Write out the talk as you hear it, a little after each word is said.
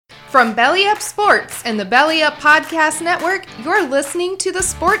From Belly Up Sports and the Belly Up Podcast Network, you're listening to the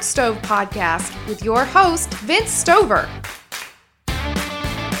Sports Stove Podcast with your host, Vince Stover.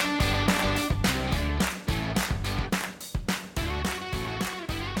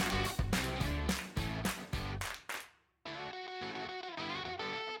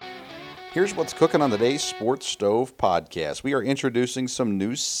 Here's what's cooking on today's Sports Stove Podcast. We are introducing some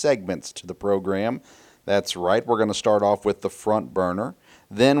new segments to the program. That's right, we're going to start off with the front burner.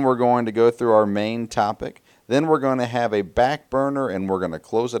 Then we're going to go through our main topic. Then we're going to have a back burner, and we're going to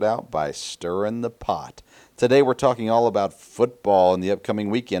close it out by stirring the pot. Today we're talking all about football in the upcoming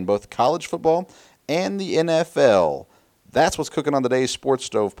weekend, both college football and the NFL. That's what's cooking on today's Sports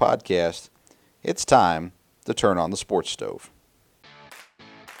Stove Podcast. It's time to turn on the Sports Stove.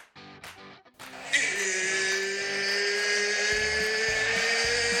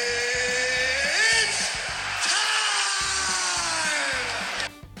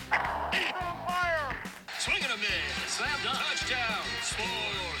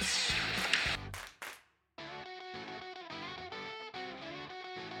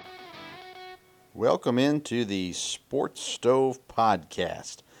 Welcome into the Sports Stove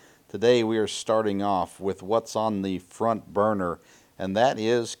Podcast. Today we are starting off with what's on the front burner, and that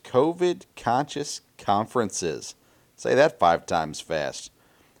is COVID-conscious conferences. Say that 5 times fast.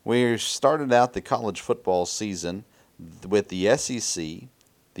 We started out the college football season with the SEC,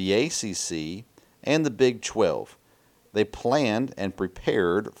 the ACC, and the Big 12. They planned and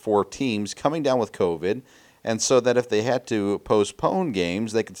prepared for teams coming down with COVID, and so that if they had to postpone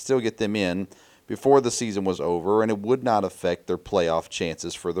games, they could still get them in before the season was over, and it would not affect their playoff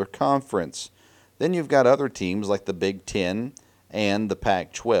chances for their conference. Then you've got other teams like the Big 10 and the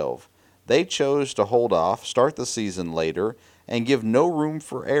Pac-12. They chose to hold off, start the season later, and give no room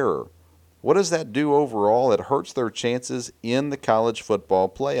for error. What does that do overall? It hurts their chances in the college football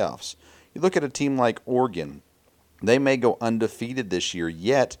playoffs. You look at a team like Oregon. They may go undefeated this year,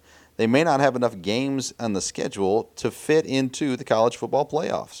 yet they may not have enough games on the schedule to fit into the college football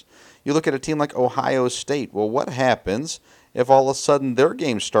playoffs. You look at a team like Ohio State. Well, what happens if all of a sudden their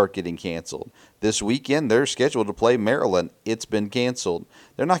games start getting canceled? This weekend, they're scheduled to play Maryland. It's been canceled.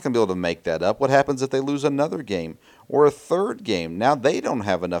 They're not going to be able to make that up. What happens if they lose another game or a third game? Now they don't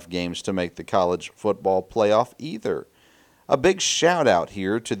have enough games to make the college football playoff either. A big shout out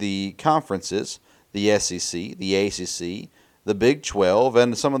here to the conferences, the SEC, the ACC, the Big 12,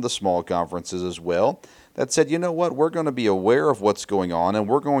 and some of the small conferences as well, that said, you know what, we're going to be aware of what's going on, and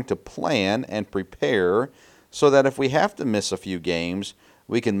we're going to plan and prepare so that if we have to miss a few games,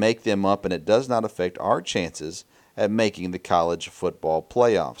 we can make them up, and it does not affect our chances at making the college football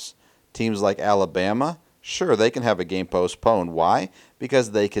playoffs. Teams like Alabama, sure, they can have a game postponed. Why?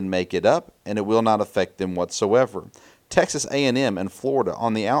 Because they can make it up, and it will not affect them whatsoever. Texas A&M and Florida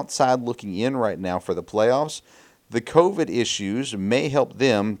on the outside looking in right now for the playoffs. The COVID issues may help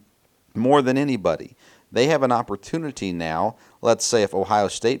them more than anybody. They have an opportunity now. Let's say if Ohio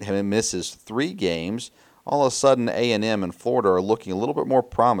State misses 3 games, all of a sudden A&M and Florida are looking a little bit more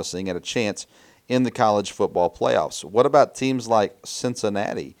promising at a chance in the college football playoffs. What about teams like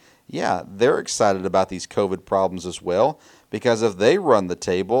Cincinnati? Yeah, they're excited about these COVID problems as well, because if they run the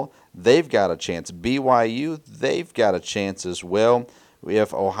table, they've got a chance. BYU, they've got a chance as well.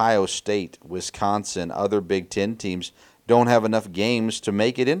 If Ohio State, Wisconsin, other Big Ten teams don't have enough games to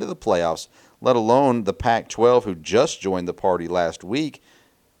make it into the playoffs, let alone the Pac-12 who just joined the party last week,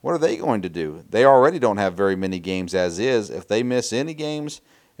 what are they going to do? They already don't have very many games as is. If they miss any games,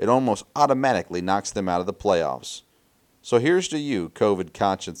 it almost automatically knocks them out of the playoffs. So here's to you,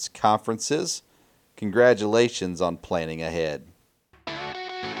 COVID-conscious conferences. Congratulations on planning ahead.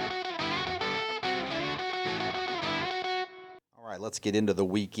 All right, let's get into the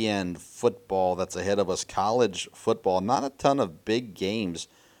weekend football that's ahead of us. College football, not a ton of big games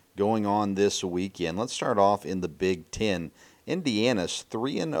going on this weekend. Let's start off in the Big 10. Indiana's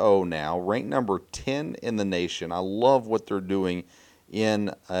 3-0 now, ranked number 10 in the nation. I love what they're doing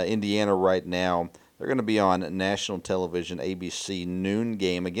in Indiana right now. They're going to be on national television, ABC noon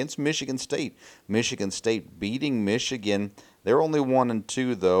game against Michigan State. Michigan State beating Michigan. They're only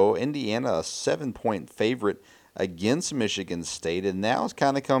 1-2 though. Indiana a 7-point favorite against Michigan State, and now it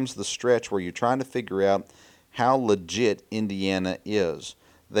kind of comes the stretch where you're trying to figure out how legit Indiana is.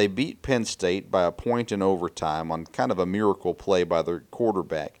 They beat Penn State by a point in overtime on kind of a miracle play by their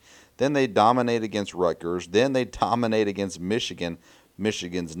quarterback. Then they dominate against Rutgers. Then they dominate against Michigan.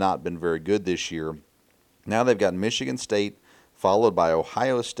 Michigan's not been very good this year. Now they've got Michigan State, followed by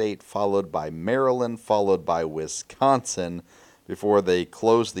Ohio State, followed by Maryland, followed by Wisconsin, before they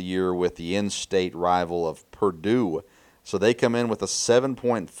close the year with the in-state rival of Purdue. So they come in with a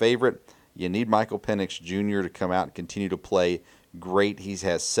 7-point favorite. You need Michael Penix Jr. to come out and continue to play great. He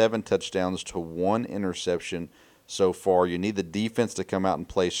has 7 touchdowns to 1 interception so far. You need the defense to come out and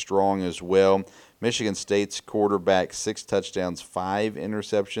play strong as well. Michigan State's quarterback, 6 touchdowns, 5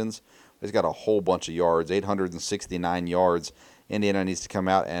 interceptions. He's got a whole bunch of yards, 869 yards. Indiana needs to come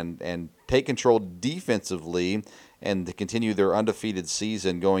out and take control defensively and to continue their undefeated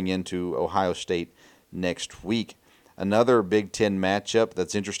season going into Ohio State next week. Another Big Ten matchup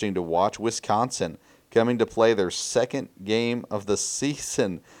that's interesting to watch, Wisconsin coming to play their second game of the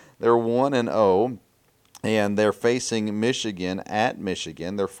season. They're 1-0, and they're facing Michigan at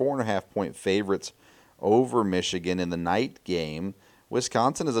Michigan. They're 4.5-point favorites over Michigan in the night game.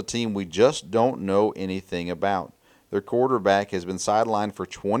 Wisconsin is a team we just don't know anything about. Their quarterback has been sidelined for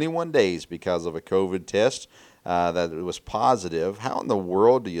 21 days because of a COVID test that was positive. How in the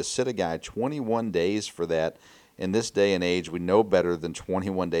world do you sit a guy 21 days for that? In this day and age, we know better than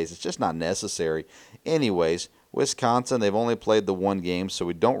 21 days. It's just not necessary. Anyways, Wisconsin, they've only played the one game, so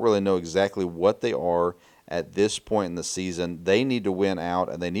we don't really know exactly what they are at this point in the season. They need to win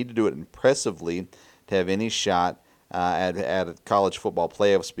out, and they need to do it impressively to have any shot at college football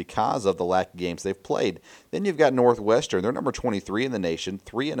playoffs because of the lack of games they've played. Then you've got Northwestern. They're number 23 in the nation,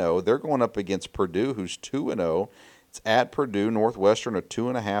 3-0. They're going up against Purdue, who's 2-0. It's at Purdue. Northwestern, a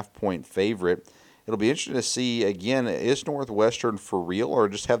 2.5-point favorite. It'll be interesting to see, again, is Northwestern for real, or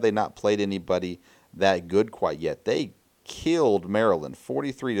just have they not played anybody that good quite yet? They killed Maryland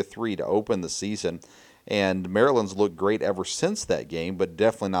 43-3 to open the season, and Maryland's looked great ever since that game, but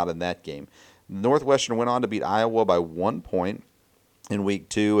definitely not in that game. Northwestern went on to beat Iowa by 1 point in Week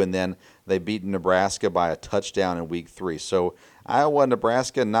 2, and then they beat Nebraska by a touchdown in Week 3. So Iowa and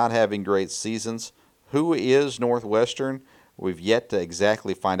Nebraska not having great seasons. Who is Northwestern? We've yet to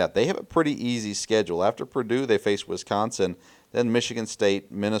exactly find out. They have a pretty easy schedule. After Purdue, they face Wisconsin, then Michigan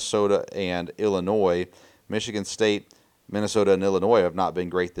State, Minnesota, and Illinois. Michigan State, Minnesota, and Illinois have not been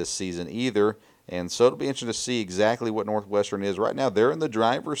great this season either, and so it'll be interesting to see exactly what Northwestern is. Right now, they're in the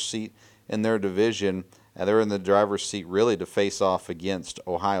driver's seat in their division, and they're in the driver's seat really to face off against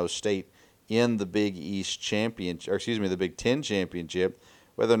Ohio State in the Big East championship, or excuse me, the Big Ten championship.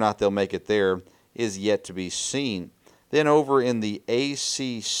 Whether or not they'll make it there is yet to be seen. Then over in the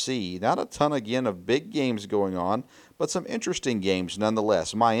ACC, not a ton again of big games going on, but some interesting games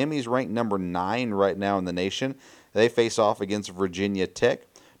nonetheless. Miami's ranked number 9 right now in the nation. They face off against Virginia Tech.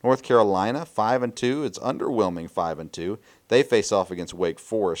 North Carolina, 5-2. It's underwhelming 5-2. They face off against Wake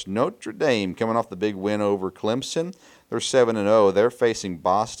Forest. Notre Dame coming off the big win over Clemson. They're 7-0. They're facing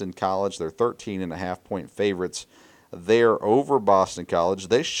Boston College. They're 13.5-point favorites there over Boston College.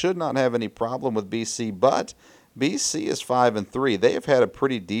 They should not have any problem with BC, but BC is 5-3. They have had a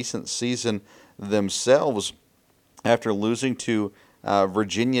pretty decent season themselves after losing to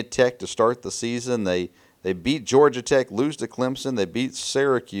Virginia Tech to start the season. They beat Georgia Tech, lose to Clemson. They beat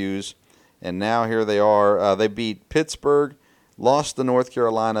Syracuse, and now here they are. They beat Pittsburgh, lost to North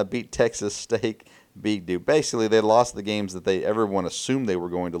Carolina, beat Texas State, beat Duke. Basically, they lost the games that everyone assumed they were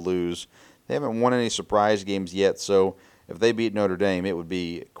going to lose. They haven't won any surprise games yet, so if they beat Notre Dame, it would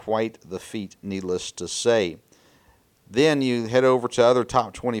be quite the feat, needless to say. Then you head over to other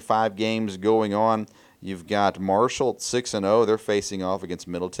top 25 games going on. You've got Marshall at 6-0. They're facing off against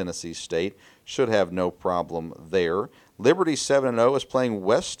Middle Tennessee State. Should have no problem there. Liberty 7-0 is playing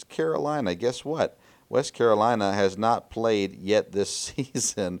West Carolina. Guess what? West Carolina has not played yet this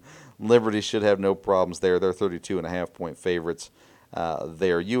season. Liberty should have no problems there. They're 32.5-point favorites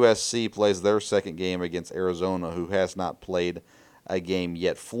there. USC plays their second game against Arizona, who has not played a game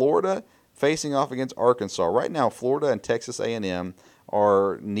yet. Florida facing off against Arkansas. Right now, Florida and Texas A&M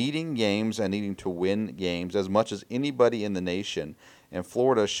are needing games and needing to win games as much as anybody in the nation. And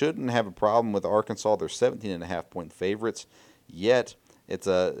Florida shouldn't have a problem with Arkansas. They're 17.5-point favorites. Yet,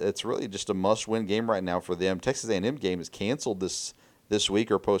 it's really just a must-win game right now for them. Texas A&M game is canceled this week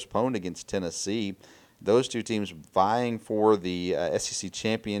or postponed against Tennessee. Those two teams vying for the SEC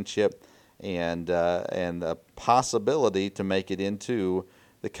championship and a possibility to make it into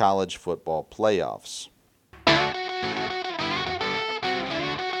the college football playoffs.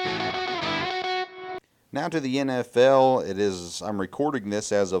 Now to the NFL. I'm recording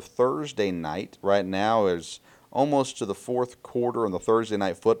this as of Thursday night. Right now is almost to the fourth quarter in the Thursday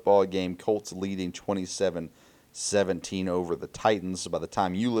night football game. Colts leading 27-17 over the Titans. By the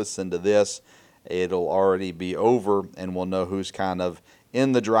time you listen to this, it'll already be over, and we'll know who's kind of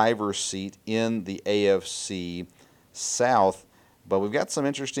in the driver's seat in the AFC South. But we've got some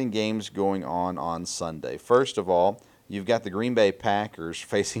interesting games going on Sunday. First of all, you've got the Green Bay Packers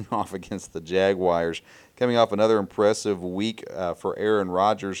facing off against the Jaguars. coming off another impressive week for Aaron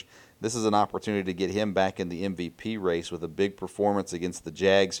Rodgers. This is an opportunity to get him back in the MVP race with a big performance against the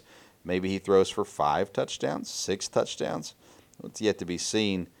Jags. Maybe he throws for 5 touchdowns, 6 touchdowns. It's yet to be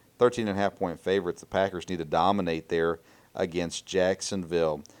seen. 13.5-point favorites. The Packers need to dominate there against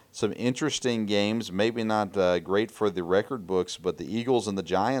Jacksonville. Some interesting games, maybe not great for the record books, but the Eagles and the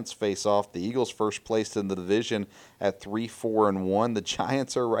Giants face off. The Eagles first placed in the division at 3-4-1. The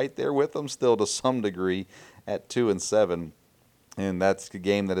Giants are right there with them still to some degree at 2-7. And that's a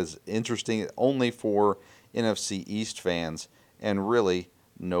game that is interesting only for NFC East fans and really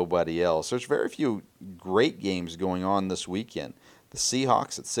nobody else. There's very few great games going on this weekend. The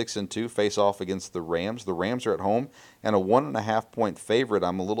Seahawks at 6-2 face off against the Rams. The Rams are at home and a 1.5-point favorite.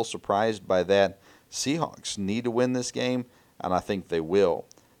 I'm a little surprised by that. Seahawks need to win this game, and I think they will.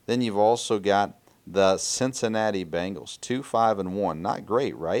 Then you've also got the Cincinnati Bengals, 2-5-1. Not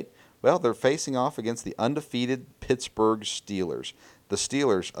great, right? Well, they're facing off against the undefeated Pittsburgh Steelers. The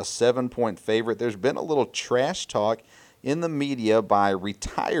Steelers, a 7-point favorite. There's been a little trash talk in the media by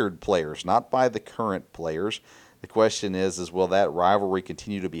retired players, not by the current players. The question is will that rivalry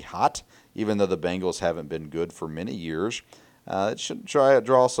continue to be hot, even though the Bengals haven't been good for many years? It should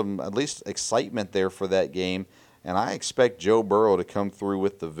draw some, at least, excitement there for that game. And I expect Joe Burrow to come through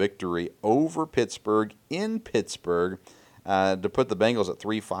with the victory over Pittsburgh in Pittsburgh to put the Bengals at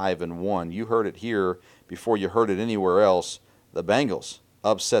 3-5-1. You heard it here before you heard it anywhere else. The Bengals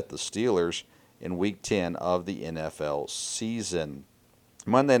upset the Steelers in Week 10 of the NFL season.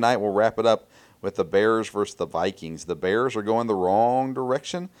 Monday night, we'll wrap it up with the Bears versus the Vikings. The Bears are going the wrong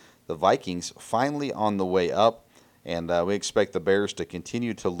direction. The Vikings finally on the way up, and we expect the Bears to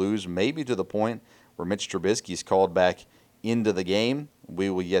continue to lose, maybe to the point where Mitch Trubisky's called back into the game.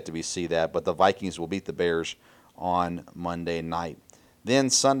 We will yet to see that, but the Vikings will beat the Bears on Monday night. Then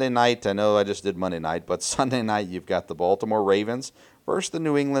Sunday night, I know I just did Monday night, but Sunday night you've got the Baltimore Ravens versus the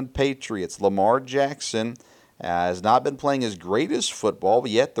New England Patriots. Lamar Jackson has not been playing his greatest football,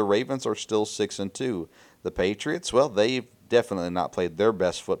 but yet the Ravens are still 6-2. The Patriots, well, they've definitely not played their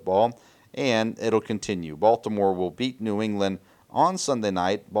best football, and it'll continue. Baltimore will beat New England on Sunday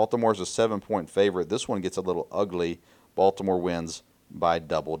night. Baltimore's a 7-point favorite. This one gets a little ugly. Baltimore wins by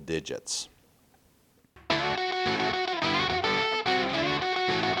double digits.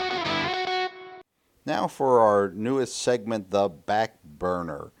 Now for our newest segment, the Back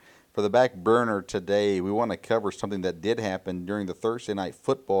Burner. For the Back Burner today, we want to cover something that did happen during the Thursday night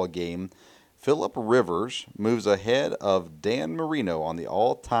football game. Philip Rivers moves ahead of Dan Marino on the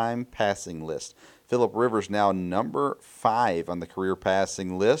all-time passing list. Philip Rivers now number 5 on the career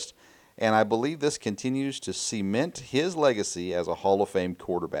passing list, and I believe this continues to cement his legacy as a Hall of Fame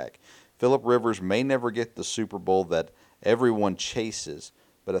quarterback. Philip Rivers may never get the Super Bowl that everyone chases,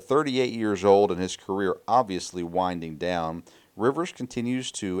 but at 38 years old and his career obviously winding down, Rivers continues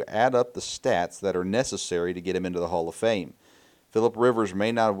to add up the stats that are necessary to get him into the Hall of Fame. Philip Rivers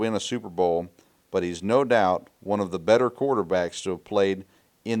may not win a Super Bowl, but he's no doubt one of the better quarterbacks to have played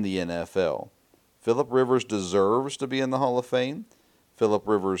in the NFL. Philip Rivers deserves to be in the Hall of Fame. Philip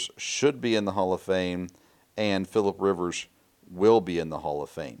Rivers should be in the Hall of Fame, and Philip Rivers will be in the Hall of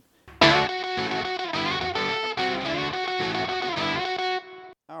Fame.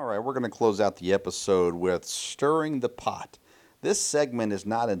 All right, we're going to close out the episode with Stirring the Pot. This segment is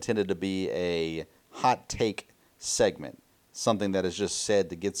not intended to be a hot take segment, something that is just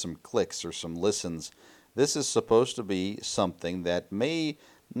said to get some clicks or some listens. This is supposed to be something that may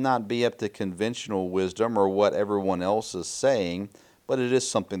not be up to conventional wisdom or what everyone else is saying, but it is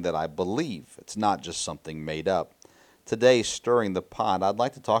something that I believe. It's not just something made up. Today, Stirring the Pot, I'd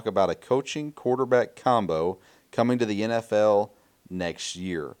like to talk about a coaching quarterback combo coming to the NFL next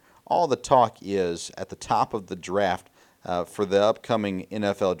year. All the talk is at the top of the draft for the upcoming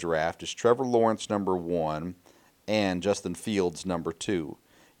NFL draft is Trevor Lawrence number 1 and Justin Fields number 2.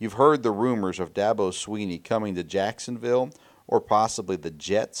 You've heard the rumors of Dabo Swinney coming to Jacksonville or possibly the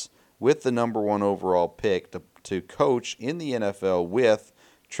Jets with the number 1 overall pick to coach in the NFL with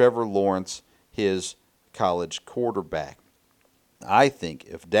Trevor Lawrence, his college quarterback. I think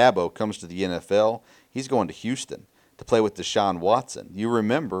if Dabo comes to the NFL, he's going to Houston to play with Deshaun Watson. You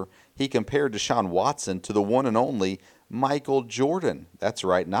remember, he compared Deshaun Watson to the one and only Michael Jordan. That's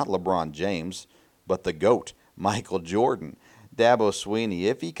right, not LeBron James, but the GOAT, Michael Jordan. Dabo Swinney,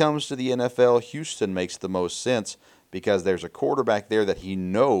 if he comes to the NFL, Houston makes the most sense because there's a quarterback there that he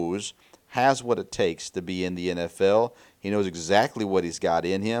knows has what it takes to be in the NFL. He knows exactly what he's got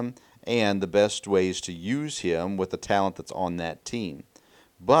in him and the best ways to use him with the talent that's on that team.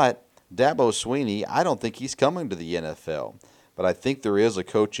 But Dabo Swinney, I don't think he's coming to the NFL. but I think there is a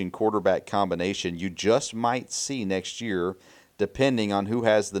coaching quarterback combination you just might see next year, depending on who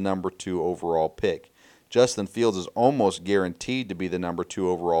has the number 2 overall pick. Justin Fields is almost guaranteed to be the number 2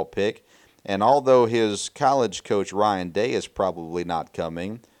 overall pick, and although his college coach Ryan Day is probably not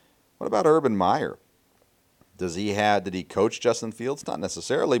coming, what about Urban Meyer? Did he coach Justin Fields? Not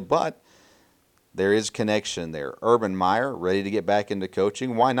necessarily, but there is connection there. Urban Meyer, ready to get back into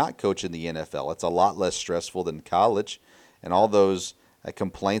coaching. Why not coach in the NFL? It's a lot less stressful than college. And all those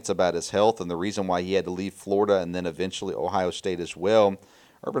complaints about his health and the reason why he had to leave Florida and then eventually Ohio State as well.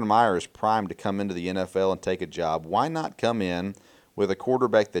 Urban Meyer is primed to come into the NFL and take a job. Why not come in with a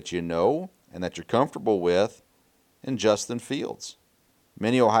quarterback that you know and that you're comfortable with in Justin Fields?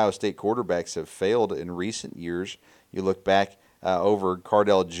 Many Ohio State quarterbacks have failed in recent years. You look back over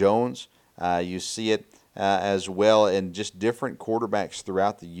Cardale Jones, you see it as well in just different quarterbacks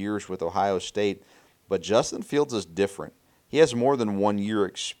throughout the years with Ohio State. But Justin Fields is different. He has more than 1 year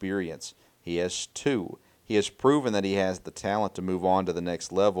experience. He has 2. He has proven that he has the talent to move on to the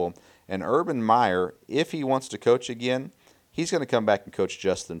next level. And Urban Meyer, if he wants to coach again, he's going to come back and coach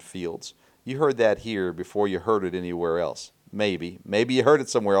Justin Fields. You heard that here before you heard it anywhere else. Maybe you heard it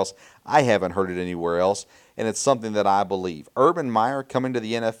somewhere else. I haven't heard it anywhere else, and it's something that I believe. Urban Meyer coming to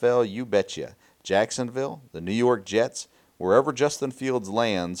the NFL, you betcha. Jacksonville, the New York Jets, wherever Justin Fields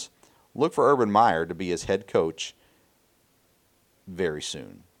lands, look for Urban Meyer to be his head coach very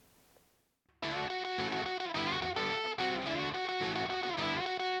soon.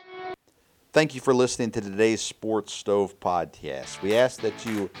 Thank you for listening to today's Sports Stove podcast. We ask that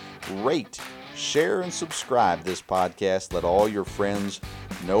you rate, share, and subscribe this podcast. Let all your friends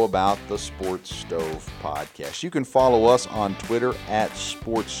know about the Sports Stove podcast. You can follow us on Twitter at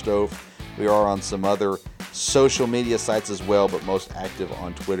Sports Stove. We are on some other social media sites as well, but most active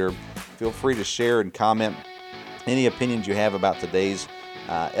on Twitter. Feel free to share and comment any opinions you have about today's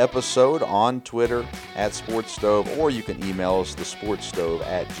episode on Twitter at Sports Stove, or you can email us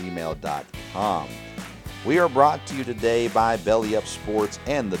thesportsstove@gmail.com. We are brought to you today by Belly Up Sports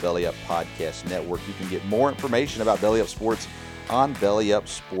and the Belly Up Podcast Network. You can get more information about Belly Up Sports on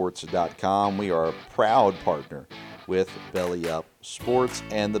bellyupsports.com. We are a proud partner with Belly Up Sports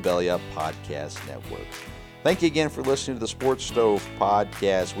and the Belly Up Podcast Network. Thank you again for listening to the Sports Stove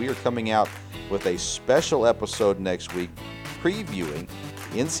podcast. We are coming out with a special episode next week previewing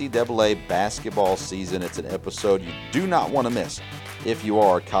NCAA basketball season. It's an episode you do not want to miss if you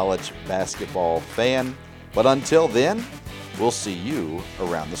are a college basketball fan. But until then, we'll see you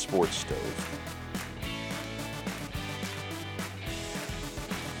around the Sports Stove.